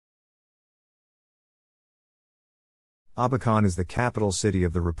Abakan is the capital city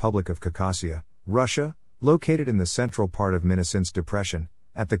of the Republic of Khakassia, Russia, located in the central part of Minusinsk Depression,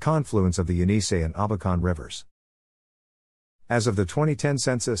 at the confluence of the Yenisei and Abakan Rivers. As of the 2010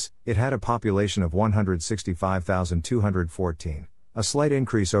 census, it had a population of 165,214, a slight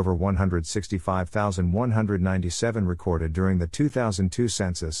increase over 165,197 recorded during the 2002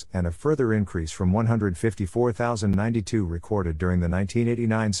 census and a further increase from 154,092 recorded during the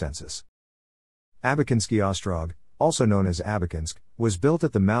 1989 census. Abakansky ostrog, also known as Abakansk, was built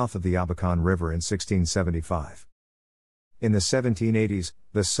at the mouth of the Abakan River in 1675. In the 1780s,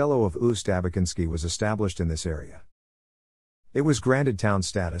 the selo of Ust-Abakanskoye was established in this area. It was granted town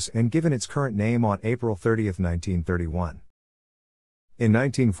status and given its current name on April 30, 1931. In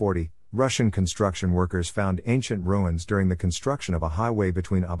 1940, Russian construction workers found ancient ruins during the construction of a highway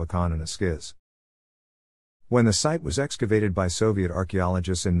between Abakan and Ust-Abakanskoye. When the site was excavated by Soviet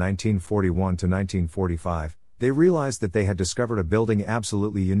archaeologists in 1941 to 1945, they realized that they had discovered a building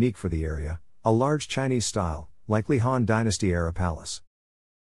absolutely unique for the area, a large Chinese-style, likely Han Dynasty-era palace.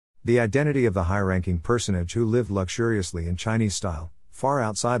 The identity of the high-ranking personage who lived luxuriously in Chinese style, far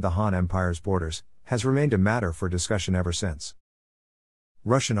outside the Han Empire's borders, has remained a matter for discussion ever since.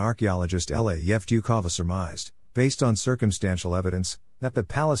 Russian archaeologist L.A. Yevtukova surmised, based on circumstantial evidence, that the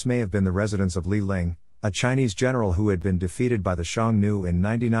palace may have been the residence of Li Ling, a Chinese general who had been defeated by the Xiongnu in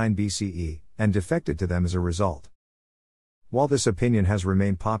 99 BCE, and defected to them as a result. While this opinion has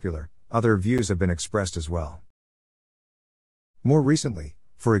remained popular, other views have been expressed as well. More recently,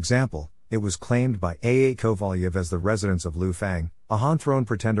 for example, it was claimed by A. A. Kovalyev as the residence of Liu Fang, a Han throne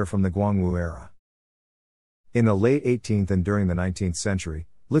pretender from the Guangwu era. In the late 18th and during the 19th century,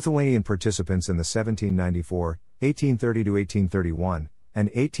 Lithuanian participants in the 1794, 1830-1831, and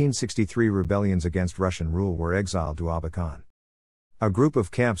 1863 rebellions against Russian rule were exiled to Abakan. A group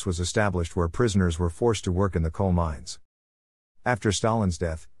of camps was established where prisoners were forced to work in the coal mines. After Stalin's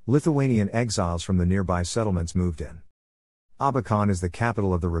death, Lithuanian exiles from the nearby settlements moved in. Abakan is the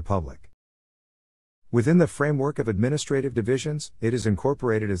capital of the republic. Within the framework of administrative divisions, it is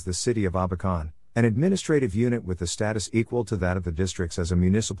incorporated as the city of Abakan, an administrative unit with the status equal to that of the districts as a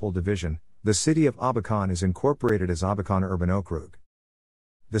municipal division. The city of Abakan is incorporated as Abakan Urban Okrug.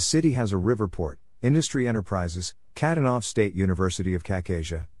 The city has a river port, industry enterprises, Katanov State University of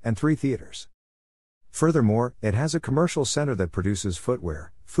Khakassia, and 3 theaters. Furthermore, it has a commercial center that produces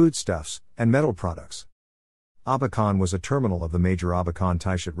footwear, foodstuffs, and metal products. Abakan was a terminal of the major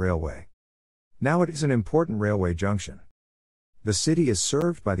Abakan-Taishet Railway. Now it is an important railway junction. The city is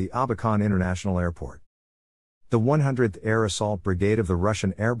served by the Abakan International Airport. The 100th Air Assault Brigade of the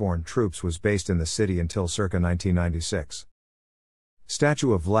Russian Airborne Troops was based in the city until circa 1996.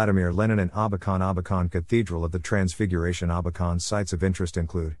 Statue of Vladimir Lenin in Abakan Cathedral of the Transfiguration. Abakan sites of interest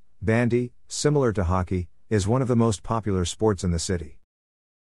include, bandy, similar to hockey, is one of the most popular sports in the city.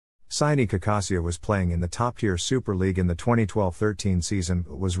 Yeniseysk Khakassia was playing in the top-tier Super League in the 2012-13 season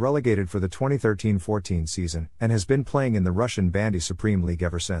but was relegated for the 2013-14 season and has been playing in the Russian Bandy Supreme League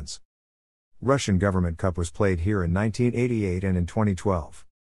ever since. Russian Government Cup was played here in 1988 and in 2012.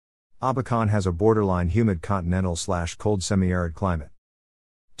 Abakan has a borderline humid continental/cold semi-arid climate.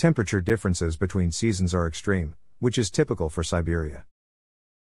 Temperature differences between seasons are extreme, which is typical for Siberia.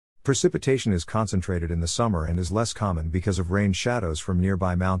 Precipitation is concentrated in the summer and is less common because of rain shadows from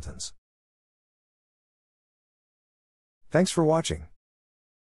nearby mountains. Thanks for watching.